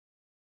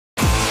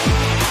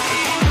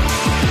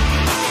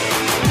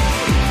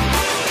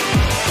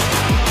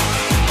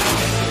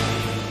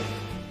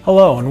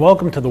Hello and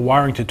welcome to the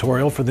wiring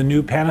tutorial for the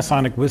new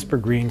Panasonic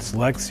WhisperGreen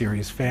Select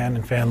series fan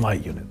and fan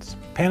light units.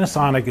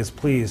 Panasonic is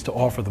pleased to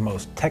offer the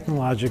most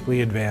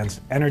technologically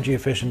advanced,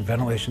 energy-efficient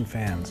ventilation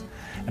fans,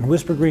 and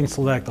WhisperGreen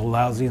Select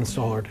allows the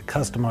installer to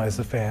customize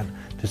the fan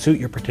to suit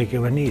your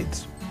particular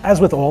needs. As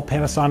with all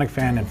Panasonic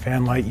fan and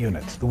fan light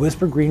units, the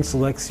WhisperGreen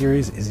Select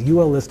series is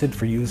UL listed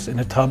for use in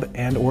a tub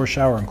and/or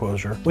shower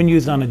enclosure when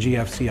used on a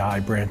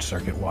GFCI branch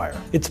circuit wire.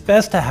 It's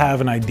best to have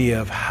an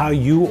idea of how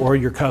you or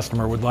your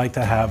customer would like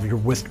to have your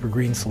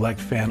WhisperGreen Select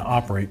fan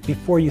operate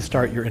before you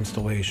start your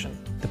installation.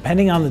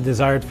 Depending on the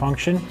desired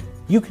function,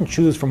 you can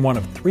choose from one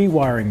of 3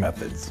 wiring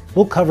methods.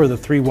 We'll cover the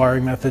 3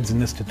 wiring methods in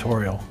this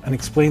tutorial and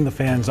explain the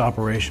fan's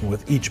operation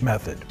with each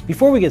method.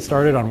 Before we get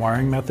started on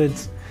wiring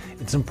methods,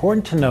 it's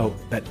important to note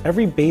that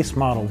every base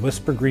model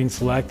WhisperGreen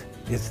Select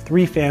is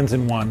 3 fans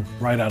in one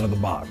right out of the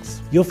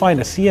box. You'll find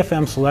a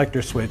CFM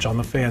selector switch on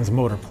the fan's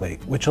motor plate,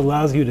 which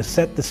allows you to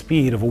set the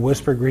speed of a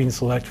WhisperGreen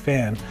Select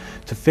fan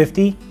to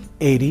 50,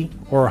 80,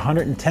 or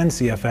 110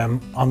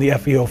 CFM on the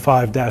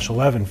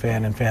FE05-11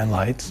 fan and fan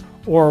lights,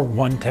 or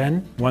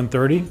 110,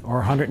 130, or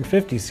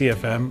 150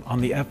 CFM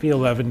on the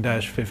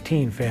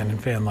FE11-15 fan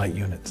and fan light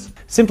units.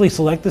 Simply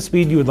select the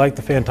speed you would like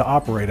the fan to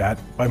operate at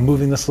by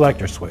moving the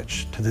selector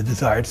switch to the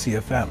desired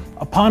CFM.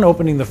 Upon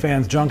opening the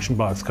fan's junction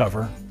box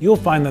cover, you'll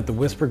find that the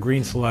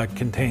WhisperGreen Select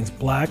contains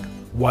black,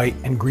 white,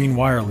 and green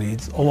wire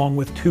leads, along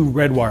with 2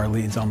 red wire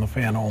leads on the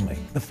fan only.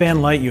 The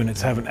fan light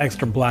units have an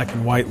extra black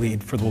and white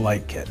lead for the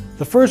light kit.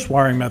 The first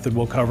wiring method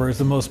we'll cover is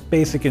the most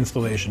basic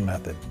installation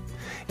method.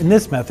 In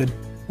this method,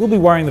 we'll be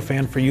wiring the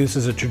fan for use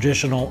as a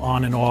traditional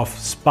on and off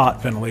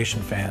spot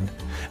ventilation fan,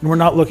 and we're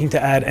not looking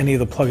to add any of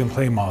the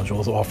plug-and-play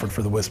modules offered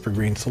for the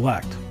WhisperGreen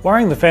Select.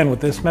 Wiring the fan with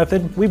this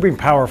method, we bring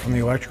power from the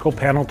electrical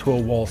panel to a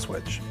wall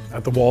switch.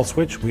 At the wall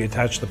switch, we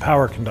attach the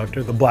power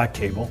conductor, the black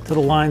cable, to the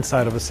line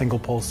side of a single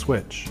pole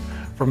switch.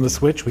 From the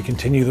switch, we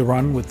continue the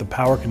run with the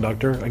power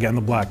conductor, again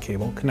the black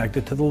cable,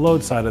 connected to the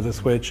load side of the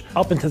switch,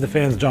 up into the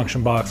fan's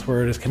junction box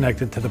where it is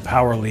connected to the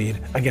power lead,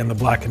 again the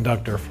black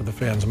conductor for the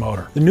fan's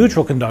motor. The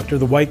neutral conductor,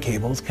 the white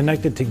cable, is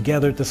connected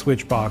together to the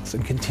switch box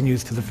and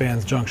continues to the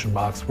fan's junction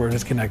box where it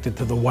is connected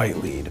to the white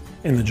lead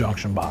in the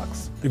junction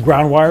box. The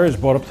ground wire is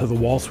brought up to the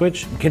wall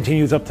switch and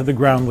continues up to the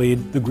ground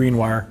lead, the green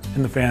wire,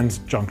 in the fan's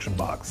junction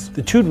box.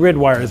 The 2 red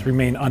wires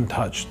remain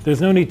untouched.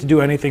 There's no need to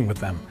do anything with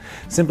them.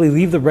 Simply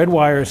leave the red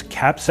wires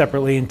capped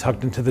separately and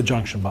tucked into the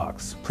junction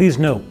box. Please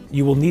note,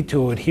 you will need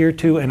to adhere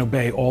to and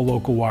obey all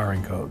local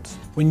wiring codes.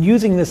 When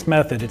using this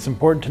method, it's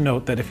important to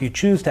note that if you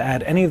choose to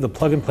add any of the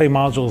plug-and-play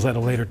modules at a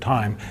later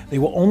time, they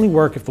will only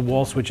work if the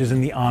wall switch is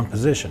in the on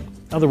position.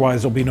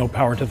 Otherwise, there'll be no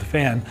power to the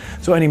fan,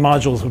 so any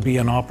modules would be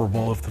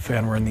inoperable if the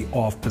fan were in the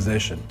off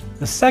position.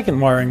 The second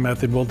wiring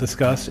method we'll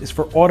discuss is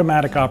for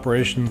automatic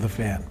operation of the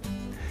fan.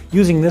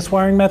 Using this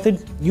wiring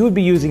method, you would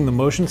be using the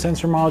motion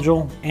sensor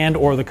module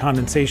and/or the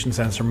condensation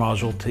sensor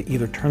module to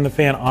either turn the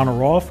fan on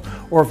or off,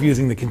 or if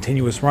using the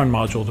continuous run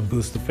module to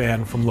boost the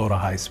fan from low to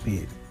high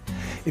speed.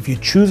 If you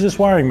choose this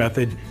wiring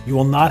method, you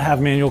will not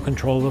have manual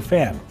control of the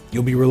fan.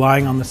 You'll be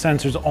relying on the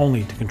sensors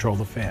only to control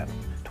the fan.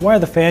 To wire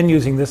the fan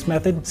using this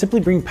method, simply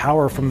bring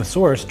power from the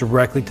source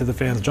directly to the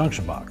fan's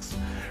junction box.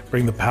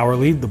 Bring the power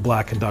lead, the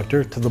black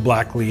conductor, to the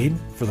black lead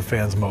for the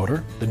fan's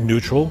motor, the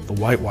neutral, the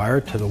white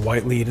wire, to the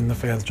white lead in the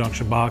fan's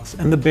junction box,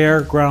 and the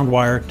bare ground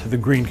wire to the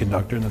green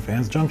conductor in the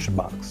fan's junction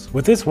box.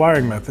 With this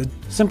wiring method,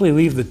 simply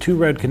leave the 2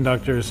 red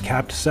conductors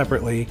capped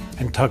separately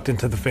and tucked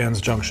into the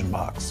fan's junction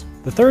box.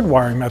 The third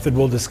wiring method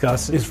we'll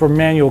discuss is for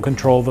manual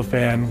control of the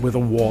fan with a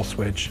wall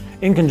switch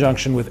in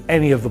conjunction with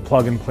any of the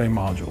plug-and-play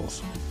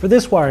modules. For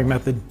this wiring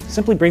method,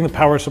 simply bring the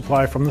power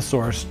supply from the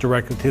source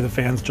directly to the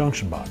fan's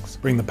junction box.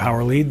 Bring the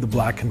power lead, the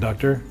black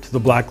conductor, to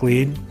the black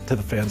lead to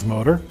the fan's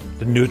motor,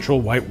 the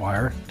neutral white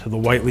wire to the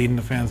white lead in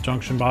the fan's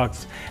junction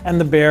box, and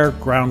the bare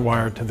ground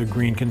wire to the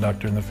green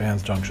conductor in the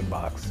fan's junction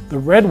box. The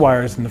red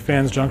wires in the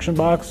fan's junction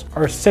box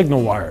are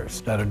signal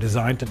wires that are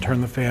designed to turn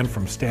the fan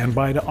from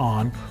standby to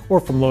on or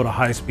from low to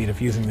high speed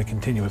if using the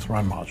continuous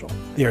run module.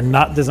 They are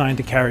not designed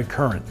to carry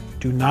current.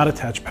 Do not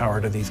attach power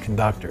to these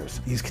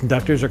conductors. These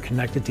conductors are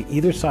connected to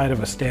either side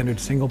of a standard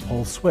single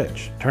pole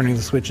switch. Turning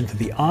the switch into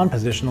the on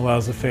position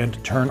allows the fan to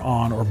turn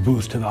on or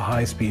boost to the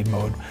high speed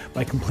mode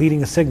by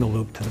completing a signal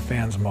loop to the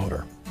fan's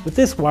motor. With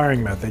this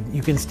wiring method,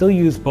 you can still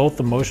use both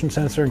the motion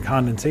sensor and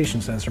condensation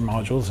sensor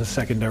modules as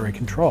secondary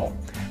control.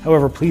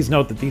 However, please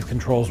note that these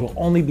controls will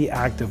only be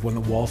active when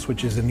the wall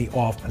switch is in the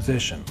off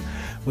position.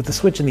 With the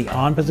switch in the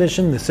on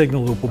position, the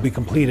signal loop will be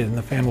completed and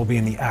the fan will be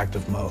in the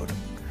active mode.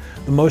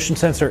 The motion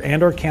sensor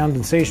and/or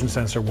condensation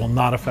sensor will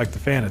not affect the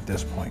fan at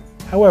this point.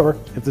 However,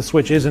 if the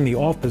switch is in the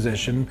off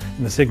position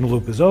and the signal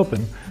loop is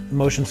open, the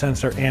motion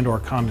sensor and/or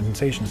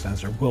condensation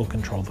sensor will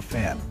control the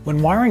fan.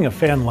 When wiring a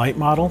fan light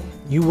model,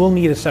 you will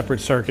need a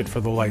separate circuit for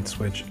the light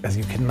switch, as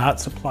you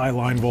cannot supply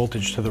line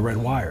voltage to the red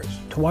wires.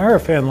 To wire a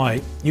fan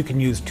light, you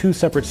can use 2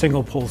 separate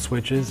single pole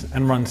switches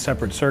and run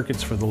separate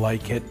circuits for the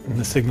light kit and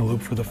the signal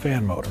loop for the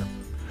fan motor.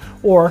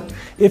 Or,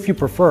 if you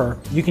prefer,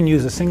 you can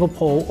use a single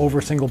pole over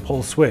single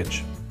pole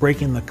switch,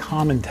 breaking the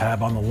common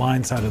tab on the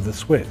line side of the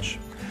switch.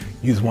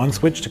 Use one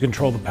switch to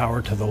control the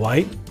power to the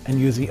light, and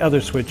use the other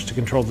switch to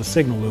control the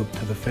signal loop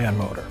to the fan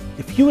motor.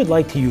 If you would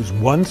like to use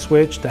one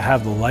switch to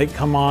have the light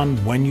come on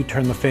when you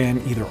turn the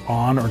fan either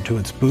on or to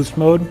its boost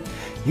mode,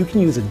 you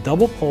can use a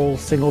double pole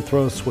single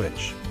throw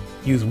switch.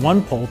 Use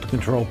one pole to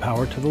control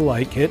power to the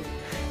light kit,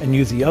 and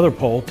use the other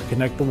pole to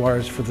connect the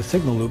wires for the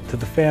signal loop to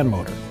the fan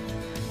motor.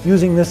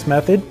 Using this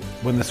method,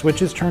 when the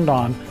switch is turned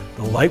on,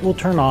 the light will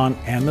turn on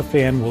and the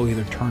fan will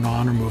either turn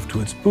on or move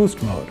to its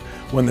boost mode.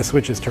 When the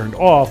switch is turned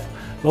off,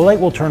 the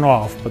light will turn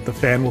off, but the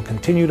fan will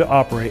continue to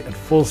operate at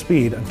full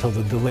speed until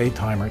the delay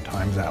timer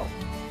times out.